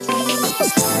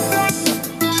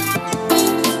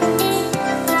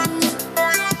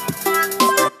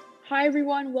Hi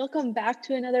everyone, welcome back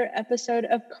to another episode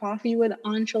of Coffee with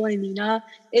Anshul and Nina.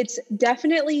 It's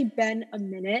definitely been a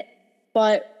minute,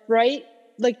 but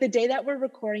like the day that we're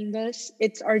recording this,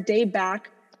 it's our day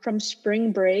back from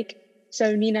spring break.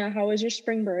 So Nina, how was your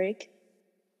spring break?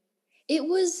 It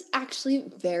was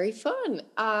actually very fun.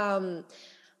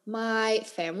 My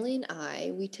family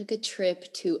and we took a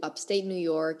trip to upstate New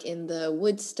York in the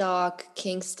Woodstock,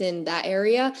 Kingston, that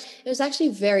area. It was actually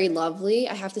very lovely.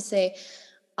 I have to say,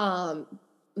 the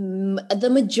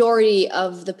majority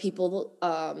of the people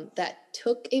that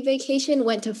took a vacation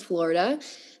went to Florida.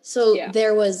 So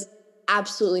there was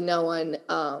absolutely no one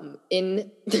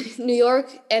in New York,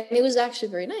 and it was actually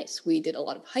very nice. We did a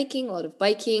lot of hiking, a lot of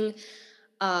biking.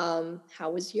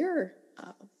 How was your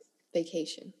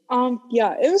vacation?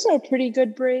 It was a pretty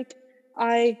good break.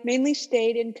 I mainly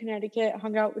stayed in Connecticut,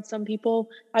 hung out with some people.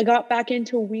 I got back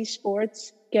into Wii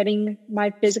Sports, getting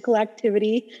my physical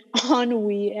activity on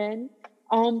Wii in.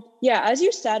 As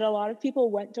you said, a lot of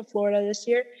people went to Florida this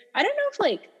year. I don't know if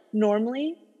like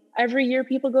normally every year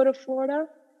people go to Florida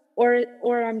or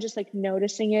I'm just like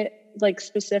noticing it like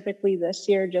specifically this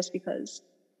year just because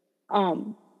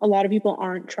a lot of people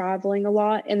aren't traveling a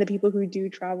lot, and the people who do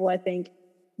travel, I think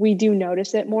we do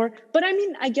notice it more. But I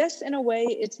mean, I guess in a way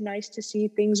it's nice to see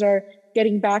things are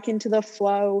getting back into the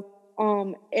flow.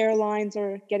 Airlines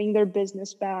are getting their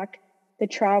business back. The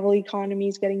travel economy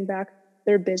is getting back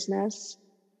their business.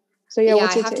 So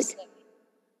what's your take? To say,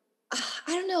 I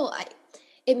don't know.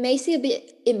 It may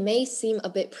seem a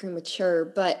bit premature,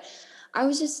 but I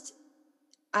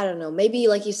don't know, maybe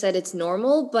like you said, it's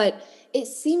normal, but it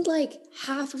seemed like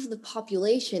half of the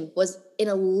population was in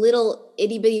a little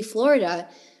itty bitty Florida,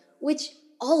 which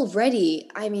already,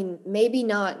 I mean, maybe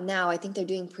not now. I think they're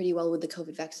doing pretty well with the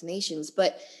COVID vaccinations,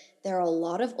 but there are a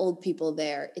lot of old people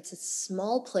there. It's a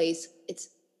small place.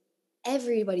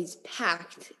 Everybody's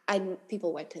packed.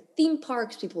 People went to theme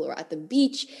parks, people were at the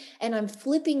beach, and I'm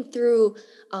flipping through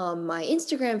my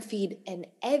Instagram feed, and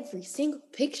every single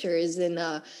picture is in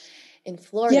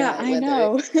Florida. Yeah, I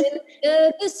know.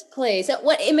 This place.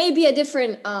 It may be a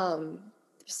different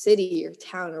city or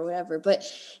town or whatever, but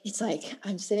it's like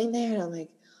I'm sitting there and I'm like,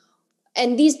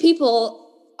 and these people.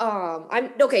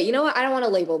 I'm okay. You know what? I don't want to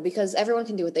label because everyone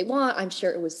can do what they want. I'm sure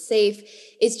it was safe.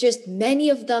 It's just many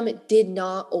of them did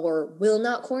not or will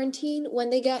not quarantine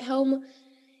when they get home,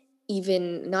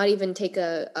 not even take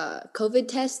a COVID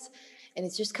test, and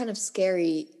it's just kind of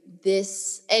scary.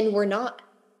 And we're not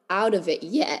out of it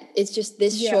yet. It's just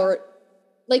this short.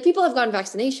 Like people have gotten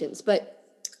vaccinations, but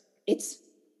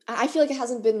I feel like it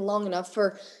hasn't been long enough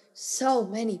for so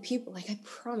many people. Like I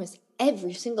promise,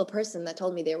 every single person that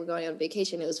told me they were going on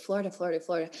vacation, it was Florida, Florida,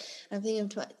 Florida. I'm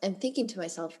thinking to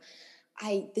myself,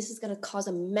 this is going to cause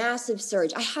a massive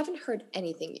surge. I haven't heard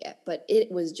anything yet, but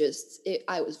it was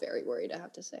I was very worried, I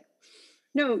have to say.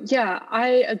 No, yeah,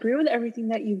 I agree with everything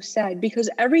that you've said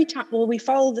because every time, we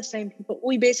follow the same people.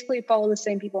 We basically follow the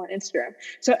same people on Instagram.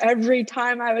 So every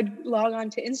time I would log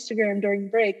on to Instagram during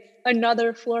break,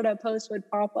 another Florida post would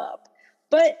pop up.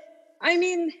 But I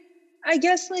mean, I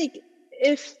guess like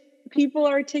if people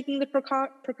are taking the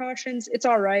precautions, it's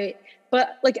all right.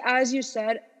 But like, as you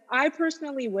said, I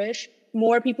personally wish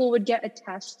more people would get a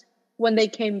test when they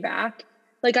came back.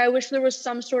 Like, I wish there was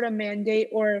some sort of mandate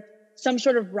or some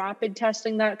sort of rapid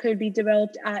testing that could be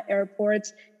developed at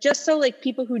airports, just so like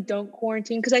people who don't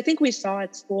quarantine, because I think we saw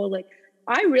at school, like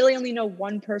I really only know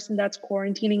one person that's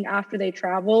quarantining after they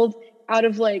traveled out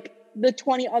of like the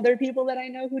 20 other people that I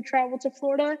know who traveled to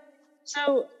Florida.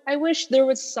 So I wish there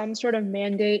was some sort of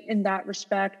mandate in that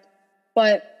respect.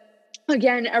 But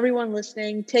again, everyone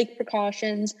listening, take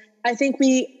precautions. I think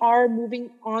we are moving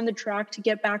on the track to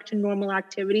get back to normal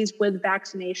activities with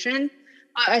vaccination.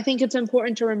 I think it's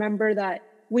important to remember that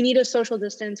we need a social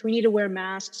distance, we need to wear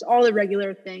masks, all the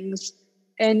regular things.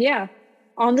 And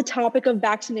on the topic of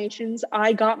vaccinations,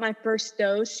 I got my first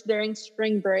dose during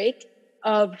spring break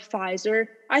of Pfizer.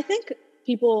 I think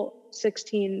people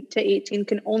 16 to 18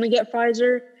 can only get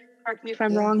Pfizer. Correct me if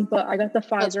I'm wrong, but I got the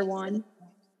Pfizer one.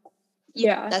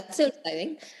 Yeah. That's so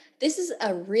exciting. This is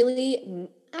a really,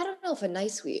 I don't know if a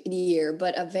nice year,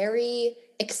 but a very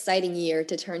exciting year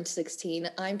to turn 16.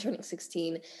 I'm turning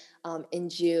 16 in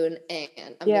June,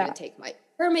 and I'm going to take my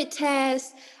permit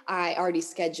test. I already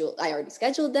scheduled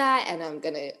that, and I'm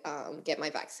going to get my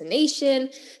vaccination.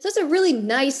 So it's a really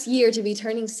nice year to be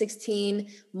turning 16,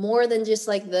 more than just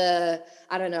like the,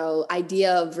 I don't know,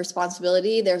 idea of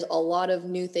responsibility. There's a lot of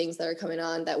new things that are coming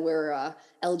on that we're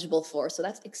eligible for. So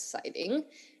that's exciting.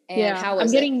 And how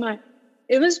was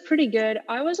it was pretty good.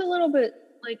 I was a little bit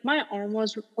like my arm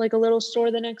was like a little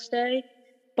sore the next day,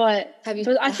 but Have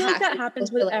you? I feel like that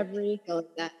happens with every.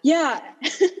 Like that? Yeah,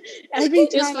 every You're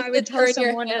time supposed I would to tell turn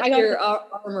someone your, I got your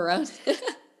arm around.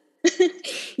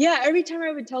 yeah, every time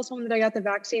I would tell someone that I got the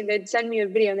vaccine, they'd send me a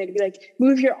video and they'd be like,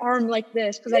 move your arm like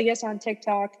this. Because I guess on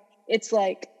TikTok, it's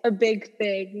like a big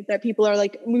thing that people are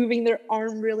like moving their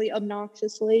arm really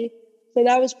obnoxiously. So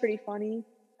that was pretty funny.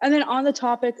 And then on the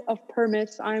topic of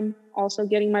permits, I'm also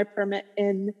getting my permit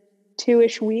in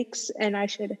 2-ish weeks, and I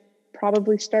should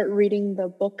probably start reading the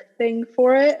book thing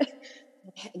for it.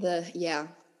 The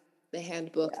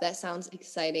handbook. Yeah. That sounds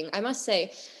exciting. I must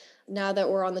say, now that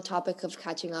we're on the topic of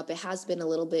catching up, it has been a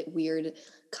little bit weird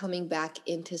coming back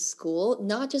into school.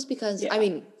 Not just because, I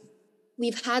mean,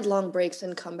 we've had long breaks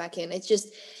and come back in. It's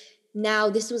just now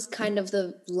this was kind of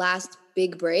the last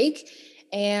big break.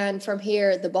 And from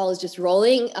here, the ball is just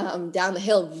rolling down the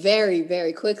hill very,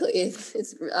 very quickly.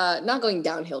 It's not going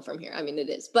downhill from here. I mean, it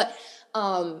is. But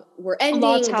we're ending.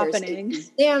 Lots happening. There's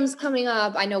exams coming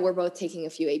up. I know we're both taking a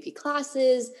few AP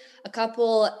classes, a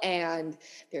couple, and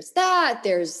there's that.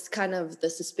 There's kind of the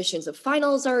suspicions of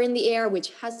finals are in the air,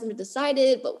 which hasn't been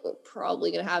decided, but we're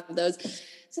probably going to have those.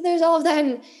 So there's all of that,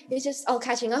 and it's just all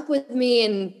catching up with me,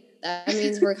 and that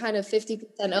means we're kind of 50%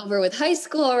 over with high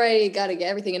school already. Got to get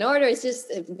everything in order. It's just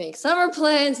make summer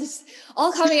plans. It's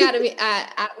all coming at me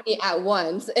at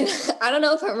once, and I don't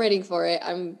know if I'm ready for it.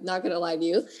 I'm not going to lie to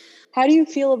you. How do you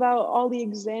feel about all the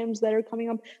exams that are coming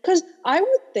up? Because I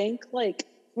would think, like,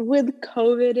 with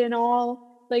COVID and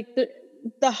all, like,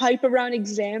 the hype around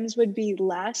exams would be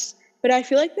less. But I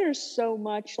feel like there's so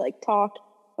much, like, talk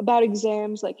about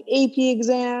exams, like AP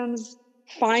exams,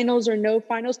 finals or no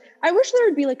finals. I wish there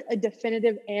would be, like, a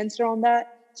definitive answer on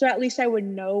that. So at least I would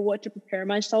know what to prepare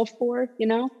myself for, you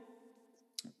know?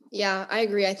 Yeah, I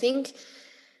agree. I think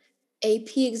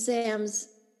AP exams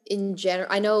in general,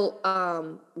 I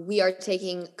know we are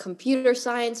taking computer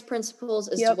science principles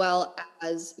as well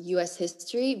as US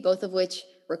history, both of which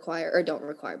require or don't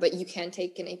require, but you can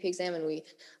take an AP exam, and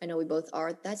I know we both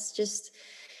are. That's just,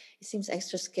 it seems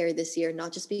extra scary this year,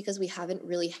 not just because we haven't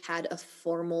really had a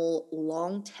formal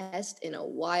long test in a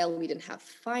while. We didn't have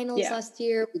finals last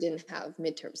year. We didn't have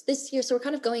midterms this year. So we're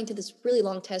kind of going into this really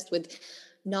long test with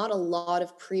not a lot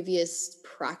of previous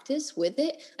practice with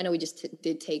it. I know we just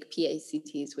did take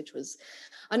PACTs, which was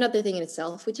another thing in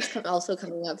itself, which is also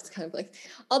coming up. It's kind of like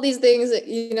all these things that,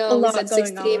 you know, we said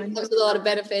 16 comes with a lot of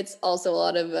benefits, also a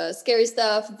lot of scary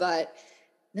stuff, but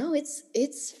no,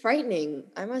 it's frightening.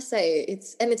 I must say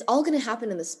it's all going to happen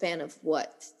in the span of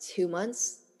what, 2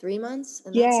 months, 3 months.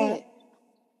 And that's it.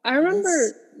 I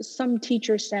remember some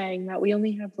teachers saying that we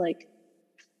only have like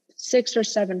 6 or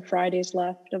 7 Fridays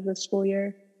left of the school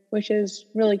year, which is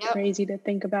really crazy to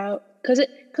think about.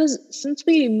 Because since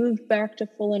we moved back to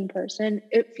full in person,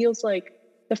 it feels like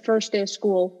the first day of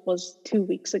school was 2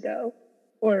 weeks ago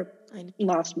or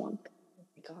last month. Oh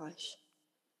my gosh.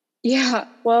 Yeah.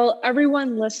 Well,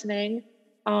 everyone listening,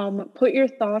 put your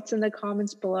thoughts in the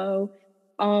comments below.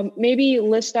 Maybe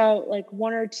list out like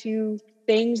 1 or 2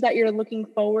 things that you're looking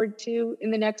forward to in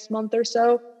the next month or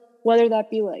so, whether that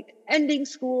be like ending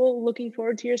school, looking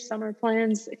forward to your summer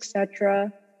plans,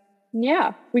 etc.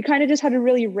 Yeah, we kind of just had a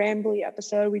really rambly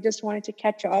episode. We just wanted to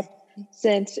catch up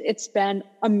since it's been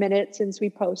a minute since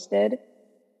we posted.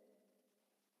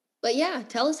 But yeah,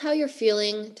 tell us how you're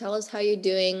feeling. Tell us how you're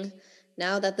doing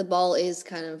now that the ball is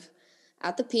kind of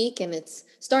at the peak and it's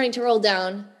starting to roll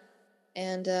down.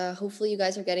 And hopefully you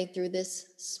guys are getting through this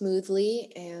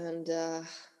smoothly, and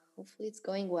hopefully it's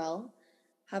going well.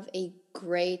 Have a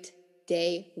great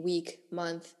day, week,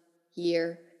 month,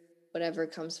 year, whatever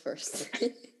comes first.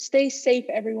 Stay safe,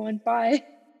 everyone. Bye.